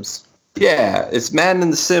Sims. Yeah, it's Madden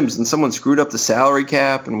and The Sims, and someone screwed up the salary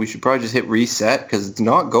cap, and we should probably just hit reset because it's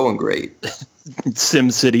not going great.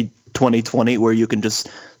 SimCity 2020, where you can just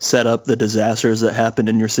set up the disasters that happen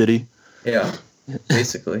in your city. Yeah,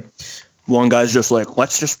 basically. One guy's just like,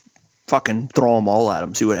 let's just fucking throw them all at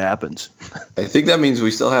him, see what happens. I think that means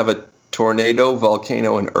we still have a tornado,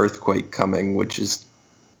 volcano, and earthquake coming, which is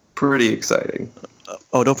pretty exciting.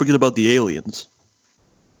 Oh, don't forget about the aliens.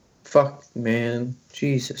 Fuck, man.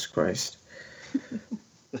 Jesus Christ.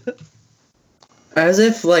 As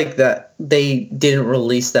if, like, that they didn't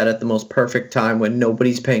release that at the most perfect time when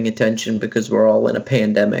nobody's paying attention because we're all in a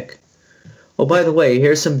pandemic. Oh, by the way,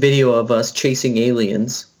 here's some video of us chasing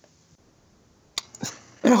aliens.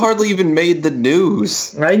 It hardly even made the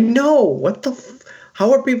news. I know. What the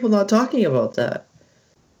how are people not talking about that?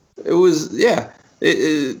 It was,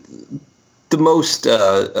 the most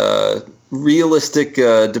realistic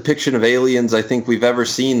depiction of aliens I think we've ever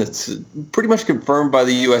seen. That's pretty much confirmed by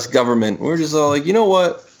the U.S. government. We're just all like, you know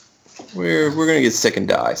what? We're gonna get sick and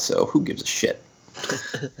die. So who gives a shit?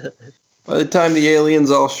 By the time the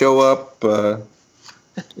aliens all show up,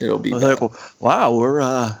 it'll be bad. Wow,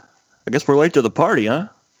 I guess we're late to the party, huh?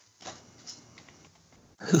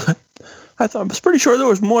 I was pretty sure there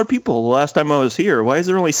was more people the last time I was here. Why is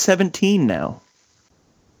there only 17 now?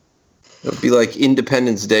 It'll be like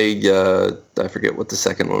Independence Day. I forget what the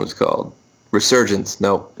second one was called. Resurgence.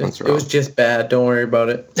 No, that's wrong. It was just bad. Don't worry about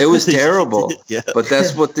it. It was terrible. Yeah. But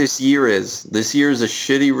that's what this year is. This year is a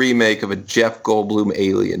shitty remake of a Jeff Goldblum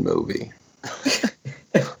alien movie.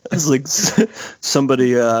 It's like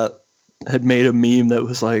somebody had made a meme that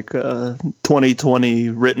was like 2020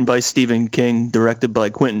 written by Stephen King, directed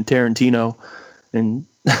by Quentin Tarantino. And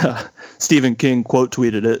Stephen King quote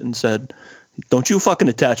tweeted it and said, "Don't you fucking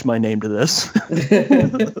attach my name to this."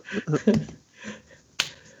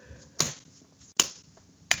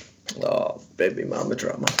 Oh, baby mama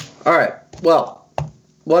drama. All right. Well,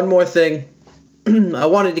 one more thing. I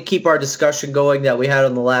wanted to keep our discussion going that we had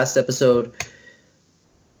on the last episode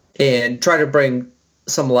and try to bring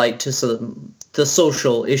some light to the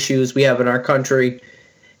social issues we have in our country.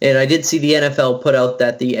 And I did see the NFL put out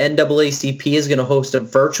that the NAACP is going to host a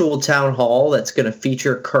virtual town hall that's going to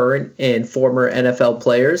feature current and former NFL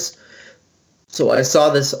players. So I saw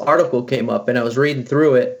this article came up and I was reading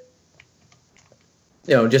through it,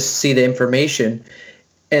 just to see the information.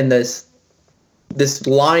 And this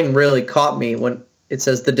line really caught me when it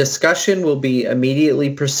says the discussion will be immediately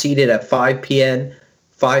preceded at 5 p.m.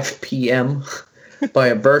 by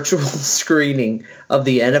a virtual screening of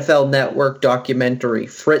the NFL Network documentary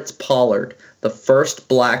Fritz Pollard, the first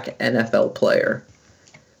black NFL player.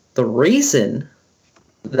 The reason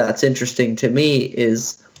that's interesting to me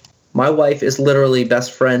is my wife is literally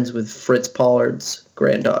best friends with Fritz Pollard's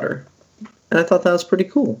granddaughter. And I thought that was pretty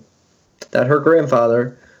cool, that her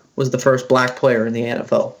grandfather was the first black player in the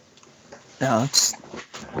NFL. Now, let's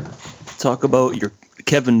talk about your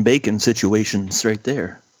Kevin Bacon situations right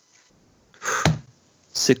there.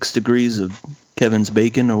 6 degrees of Kevin's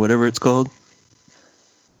Bacon or whatever it's called.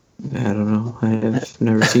 I don't know. I've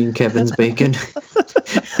never seen Kevin's Bacon.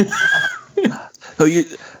 You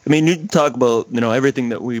talk about, everything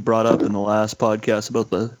that we brought up in the last podcast about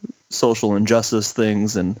the social injustice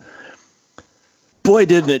things, and boy,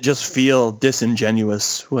 didn't it just feel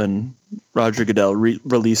disingenuous when Roger Goodell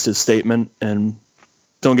released his statement. And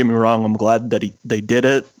don't get me wrong, I'm glad that they did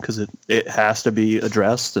it, because it has to be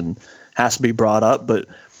addressed and has to be brought up. But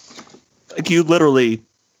like, you literally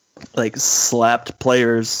slapped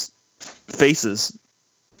players' faces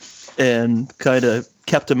and kind of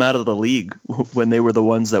kept them out of the league when they were the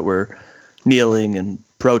ones that were kneeling and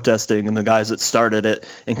protesting, and the guys that started it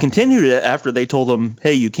and continued it after they told them,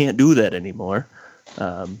 hey, you can't do that anymore.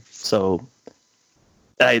 For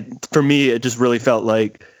me, it just really felt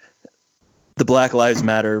like the Black Lives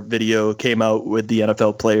Matter video came out with the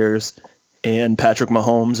NFL players, and Patrick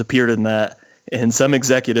Mahomes appeared in that, and some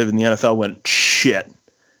executive in the NFL went, shit,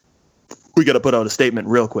 we got to put out a statement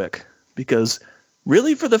real quick, because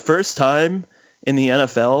really for the first time in the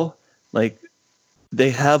NFL, they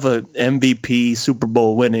have a MVP Super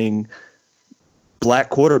Bowl winning black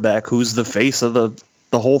quarterback who's the face of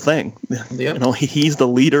the whole thing. Yeah. He's the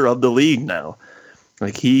leader of the league now.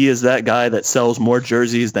 He is that guy that sells more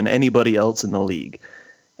jerseys than anybody else in the league.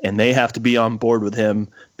 And they have to be on board with him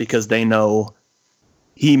because they know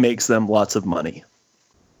he makes them lots of money.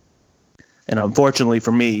 And unfortunately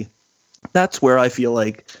for me, that's where I feel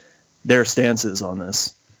like their stance is on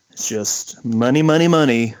this. It's just money, money,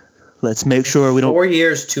 money. Let's make sure we don't... 4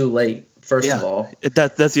 years too late, first of all.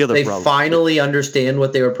 That's the other problem. They finally understand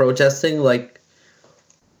what they were protesting.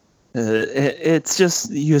 It's just,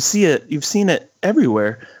 you've seen it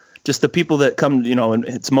everywhere. Just the people that come, and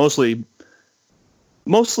it's mostly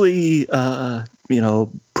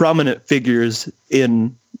prominent figures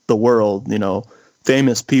in the world,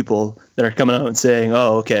 famous people that are coming out and saying,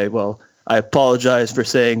 oh, okay, well, I apologize for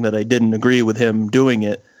saying that I didn't agree with him doing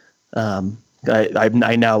it. I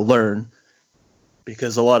now learn,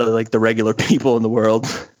 because a lot of the regular people in the world,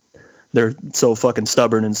 they're so fucking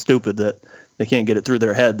stubborn and stupid that they can't get it through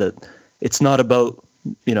their head that it's not about,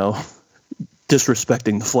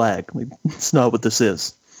 disrespecting the flag. Like, it's not what this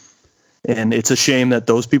is. And it's a shame that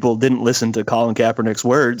those people didn't listen to Colin Kaepernick's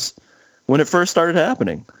words when it first started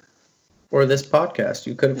happening. Or this podcast.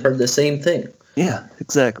 You could have heard the same thing. Yeah,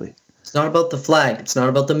 exactly. It's not about the flag. It's not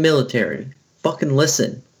about the military. Fucking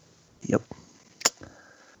listen. Yep.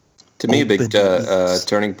 To me, a big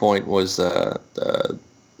turning point was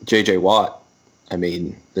J.J. Watt. I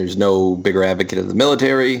mean, there's no bigger advocate of the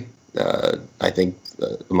military. I think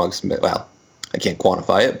I can't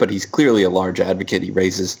quantify it, but he's clearly a large advocate. He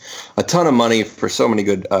raises a ton of money for so many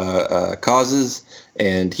good causes,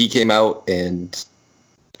 and he came out, and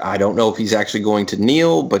I don't know if he's actually going to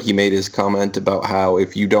kneel, but he made his comment about how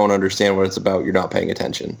if you don't understand what it's about, you're not paying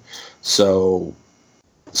attention. So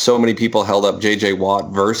many people held up J.J.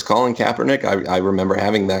 Watt versus Colin Kaepernick. I remember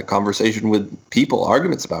having that conversation with people,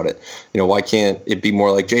 arguments about it. Why can't it be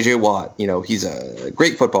more like J.J. Watt? He's a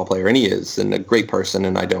great football player, and he is, and a great person,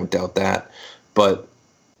 and I don't doubt that. But,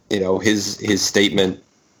 his statement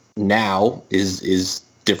now is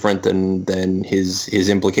different than his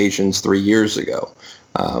implications 3 years ago.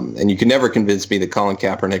 And you can never convince me that Colin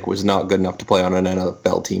Kaepernick was not good enough to play on an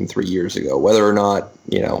NFL team 3 years ago. Whether or not,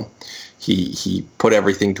 he put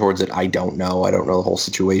everything towards it, I don't know. I don't know the whole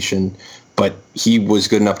situation. But he was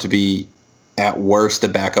good enough to be, at worst, a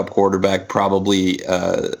backup quarterback, probably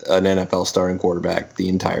an NFL starting quarterback the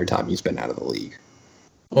entire time he's been out of the league.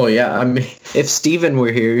 Oh, yeah. I mean, if Steven were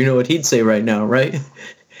here, you know what he'd say right now, right?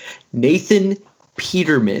 Nathan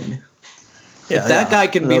Peterman. Yeah, if that guy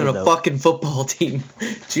can be on a fucking football team,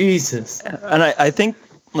 Jesus. And I think,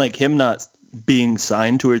 him not being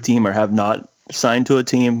signed to a team or have not signed to a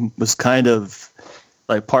team was kind of,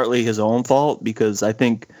 partly his own fault, because I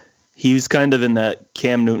think he's kind of in that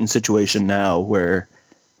Cam Newton situation now where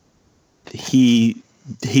he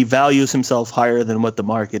values himself higher than what the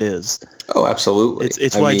market is. Oh, absolutely.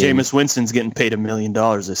 It's why Jameis Winston's getting paid $1 million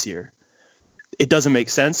this year. It doesn't make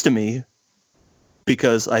sense to me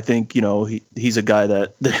because I think, he's a guy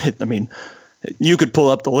that, I mean, you could pull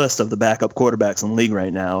up the list of the backup quarterbacks in the league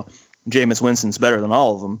right now. Jameis Winston's better than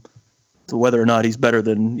all of them. So whether or not he's better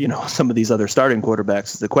than, some of these other starting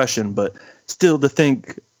quarterbacks is the question. But still to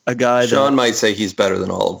think a guy Sean might say he's better than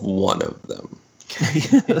all of one of them.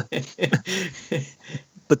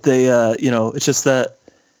 But they, it's just that,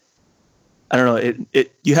 I don't know,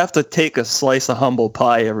 you have to take a slice of humble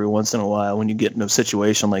pie every once in a while when you get in a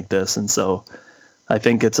situation like this. And so I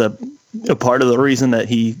think it's a part of the reason that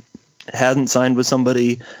he hasn't signed with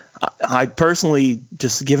somebody. I personally,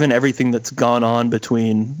 just given everything that's gone on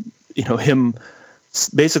between, him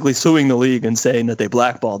basically suing the league and saying that they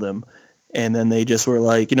blackballed him. And then they just were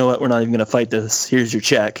like, you know what, we're not even going to fight this. Here's your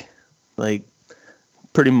check.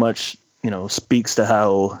 Pretty much, speaks to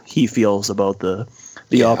how he feels about the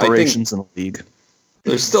operations in the league.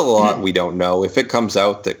 There's still a lot we don't know. If it comes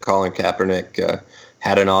out that Colin Kaepernick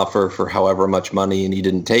had an offer for however much money and he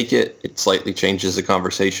didn't take it, it slightly changes the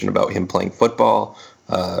conversation about him playing football.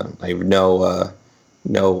 I have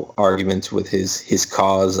no arguments with his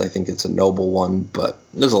cause. I think it's a noble one, but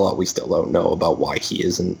there's a lot we still don't know about why he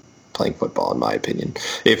isn't playing football, in my opinion.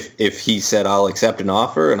 If he said, I'll accept an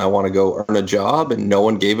offer and I want to go earn a job, and no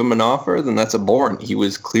one gave him an offer, then that's abhorrent. He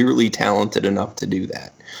was clearly talented enough to do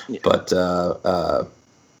that. Yeah. But,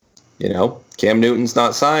 Cam Newton's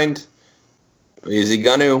not signed. Is he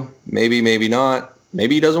gonna? Maybe, maybe not.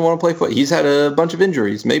 Maybe he doesn't want to play football. He's had a bunch of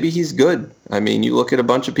injuries. Maybe he's good. I mean, you look at a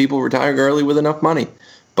bunch of people retiring early with enough money.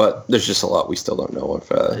 But there's just a lot we still don't know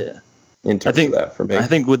in terms of that for me. I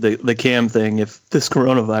think with the Cam thing, if this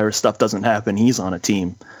coronavirus stuff doesn't happen, he's on a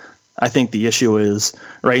team. I think the issue is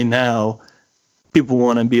right now, people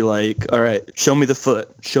want to be like, all right, show me the foot,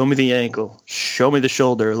 show me the ankle, show me the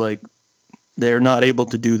shoulder. They're not able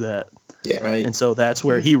to do that. Yeah, right. And so that's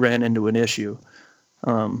where he ran into an issue.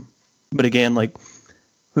 But again,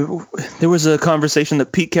 there was a conversation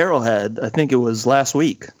that Pete Carroll had, I think it was last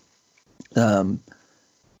week,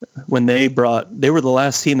 when they were the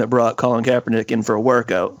last team that brought Colin Kaepernick in for a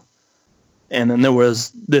workout. And then there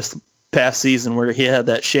was this past season where he had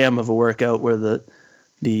that sham of a workout where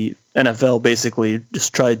the NFL basically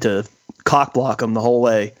just tried to cock block him the whole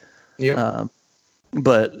way. Yeah.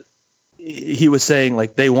 But he was saying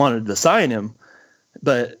they wanted to sign him,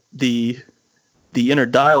 but the inner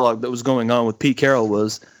dialogue that was going on with Pete Carroll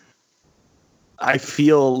was, I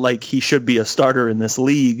feel like he should be a starter in this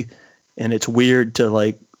league, and it's weird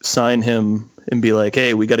to sign him and be like,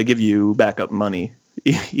 hey, we got to give you backup money,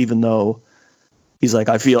 even though he's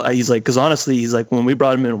because honestly, he's when we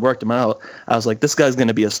brought him in and worked him out, I was like, this guy's going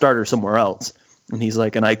to be a starter somewhere else. And he's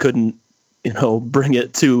like, and I couldn't, bring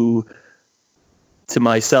it to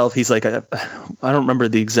myself. He's like, I don't remember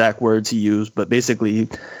the exact words he used, but basically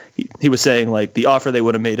he was saying like the offer they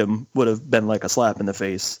would have made him would have been like a slap in the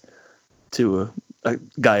face to a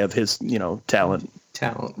guy of his, talent.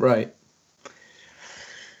 Talent, right.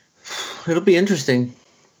 It'll be interesting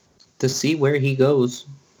to see where he goes,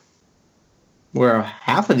 where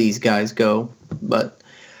half of these guys go. But,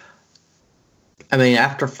 I mean,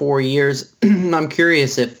 after 4 years, I'm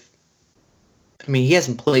curious if, he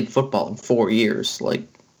hasn't played football in 4 years. Like,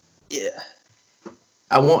 yeah.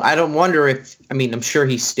 I don't wonder if, I'm sure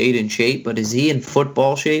he stayed in shape, but is he in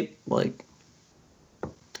football shape? Like,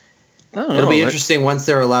 it'll be interesting once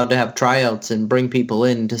they're allowed to have tryouts and bring people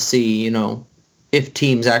in to see, if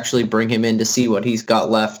teams actually bring him in to see what he's got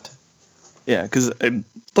left. Yeah, because I'm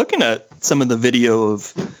looking at some of the video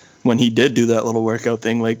of when he did do that little workout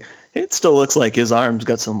thing, like, it still looks like his arm's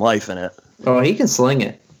got some life in it. Oh, he can sling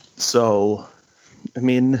it. So,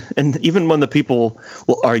 and even when the people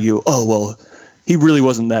will argue, oh, well, he really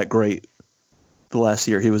wasn't that great the last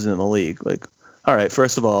year he was in the league. Like, all right,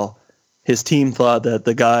 first of all, his team thought that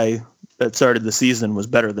the guy that started the season was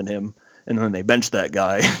better than him, and then they benched that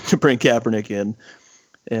guy to bring Kaepernick in.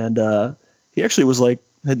 And he actually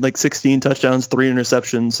had like 16 touchdowns, 3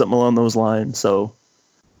 interceptions, something along those lines. So,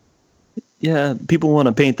 yeah, people want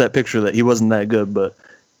to paint that picture that he wasn't that good, but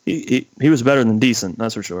he was better than decent,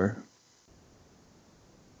 that's for sure.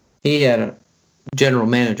 He had a general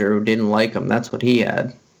manager who didn't like him. That's what he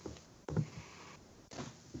had.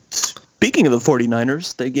 Speaking of the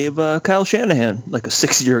 49ers, they gave Kyle Shanahan like a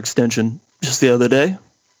 6-year extension just the other day.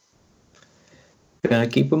 Gotta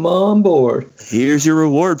keep him on board. Here's your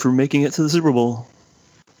reward for making it to the Super Bowl.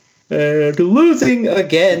 And losing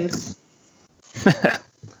again.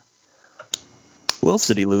 Who else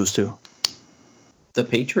did he lose to? The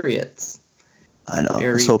Patriots. I know.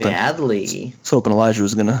 Very badly. I was hoping Elijah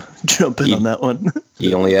was going to jump in on that one.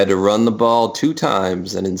 He only had to run the ball 2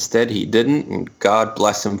 times, and instead he didn't, and God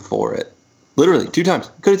bless him for it. Literally, 2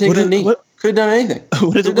 times. Could have taken a knee. Could have done anything.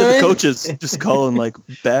 What is it with the coaches just calling like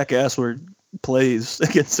back-assward plays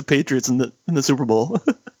against the Patriots in the Super Bowl?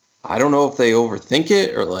 I don't know if they overthink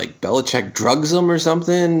it or like Belichick drugs them or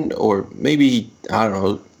something, or maybe, I don't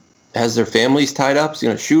know, has their families tied up,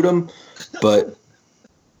 so shoot them. But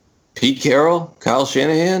Pete Carroll, Kyle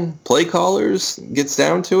Shanahan, play callers, gets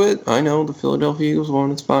down to it. I know the Philadelphia Eagles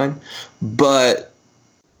won, it's fine. But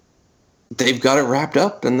they've got it wrapped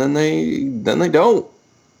up, and then they don't.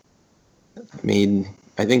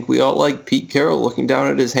 I think we all like Pete Carroll looking down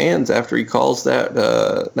at his hands after he calls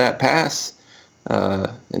that pass.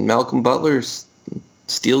 And Malcolm Butler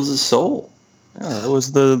steals his soul. Yeah, that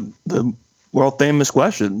was the world famous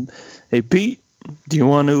question. Hey, Pete, do you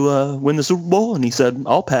want to win the Super Bowl? And he said,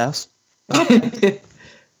 I'll pass. Oh,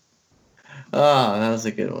 that was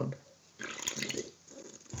a good one.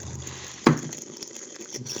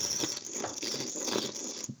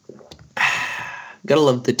 Gotta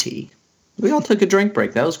love the tea. We all took a drink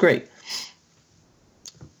break. That was great.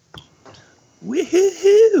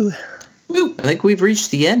 Woohoo! I think we've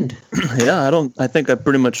reached the end. Yeah, I think I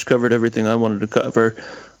pretty much covered everything I wanted to cover,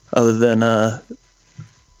 other than I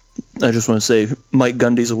just want to say Mike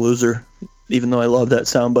Gundy's a loser, even though I love that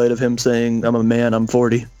soundbite of him saying, I'm a man, I'm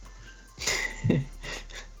 40.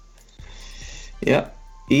 Yeah,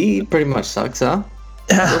 he pretty much sucks, huh?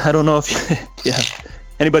 I don't know if, yeah.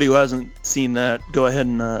 Anybody who hasn't seen that, go ahead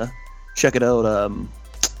and check it out.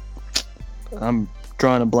 I'm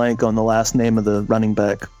drawing a blank on the last name of the running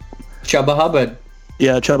back. Chuba Hubbard.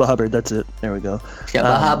 Yeah, Chuba Hubbard, that's it. There we go.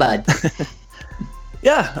 Chuba Hubbard.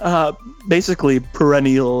 Yeah, basically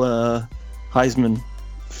perennial Heisman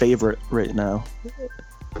favorite right now.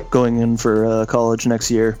 Going in for college next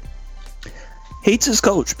year. Hates his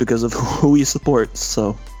coach because of who he supports,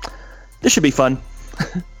 so this should be fun.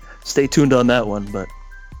 Stay tuned on that one, but...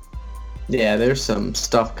 Yeah, there's some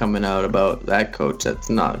stuff coming out about that coach that's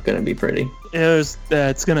not going to be pretty. Yeah,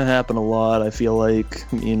 it's going to happen a lot, I feel like.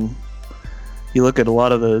 You look at a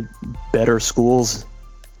lot of the better schools,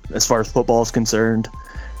 as far as football is concerned,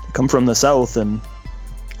 come from the South, and,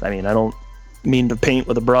 I don't mean to paint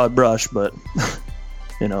with a broad brush, but,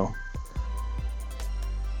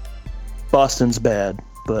 Boston's bad,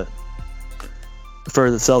 but the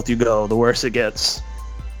further south you go, the worse it gets.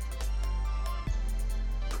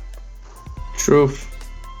 Truth.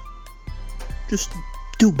 Just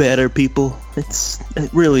do better, people. It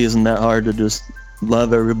really isn't that hard to just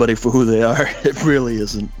love everybody for who they are. It really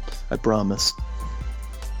isn't. I promise.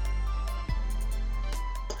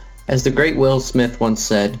 As the great Will Smith once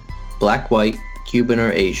said, black, white, Cuban,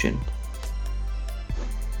 or Asian.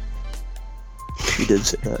 She did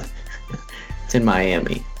say that. It's in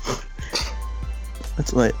Miami.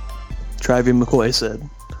 That's what Travie McCoy said.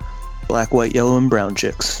 Black, white, yellow, and brown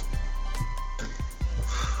chicks.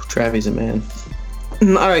 Travie's a man.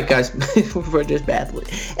 All right, guys. We're just badly.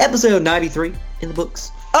 Episode 93 in the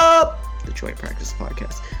books. Up! The Joint Practice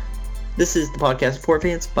Podcast. This is the podcast for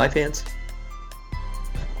fans, by fans.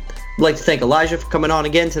 I'd like to thank Elijah for coming on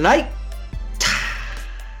again tonight.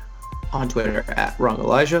 On Twitter at Wrong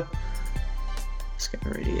Elijah. This guy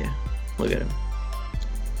right here. Look at him.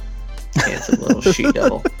 Handsome little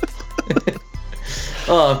she-devil.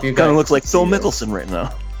 Oh, if you kind of looks like Phil Mickelson right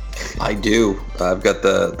now. I do. I've got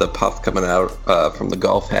the puff coming out from the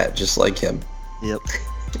golf hat, just like him. Yep.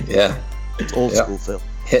 Yeah. It's old school Phil.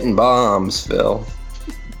 Hitting bombs, Phil.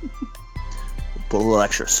 Put a little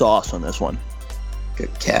extra sauce on this one.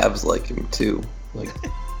 Got calves like him too, like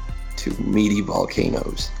two meaty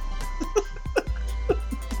volcanoes.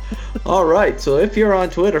 All right, so if you're on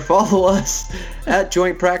Twitter, follow us at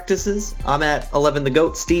Joint Practices. I'm at 11 the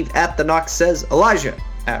Goat. Steve at the Knox says. Elijah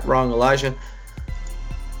at Wrong Elijah.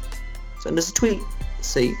 Send us a tweet.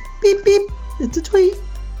 Say beep beep. It's a tweet.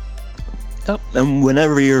 Yep. And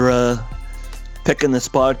whenever you're picking this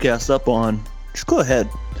podcast up on, just go ahead,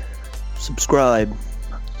 subscribe,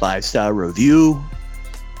 5-star review,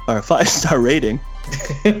 or a 5-star rating.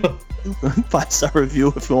 5-star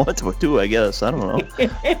review if you want to do, I guess. I don't know.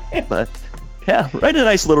 But yeah, write a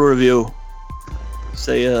nice little review.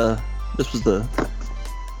 Say this was the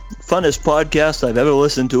funnest podcast I've ever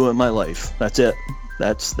listened to in my life. That's it.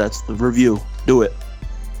 That's the review. Do it.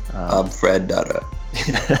 I'm Fred Dutta.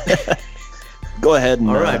 Go ahead and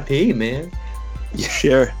R.I.P. Man.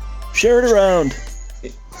 Share it around.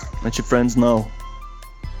 Let your friends know.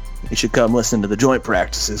 You should come listen to the Joint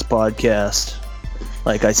Practices podcast.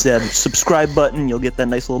 Like I said, subscribe button, you'll get that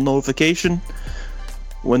nice little notification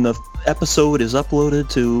when the episode is uploaded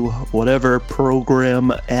to whatever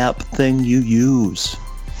program app thing you use.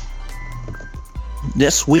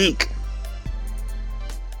 This week,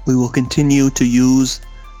 we will continue to use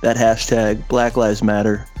that hashtag Black Lives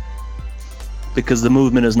Matter because the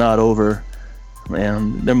movement is not over.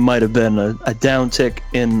 And there might have been a downtick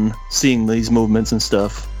in seeing these movements and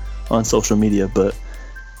stuff on social media, but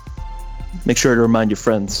make sure to remind your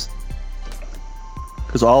friends,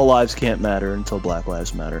 because all lives can't matter until Black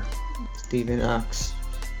Lives Matter. Stephen Knox,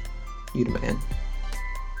 you the man.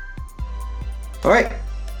 All right.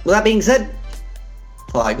 With that being said,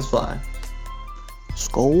 flag is fly.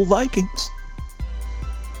 Skol Vikings.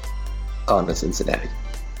 On to Cincinnati.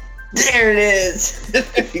 There it is.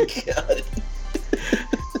 You got it.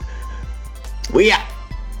 We out.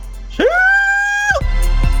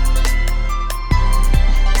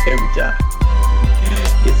 Every time.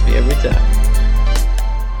 Gets me every time.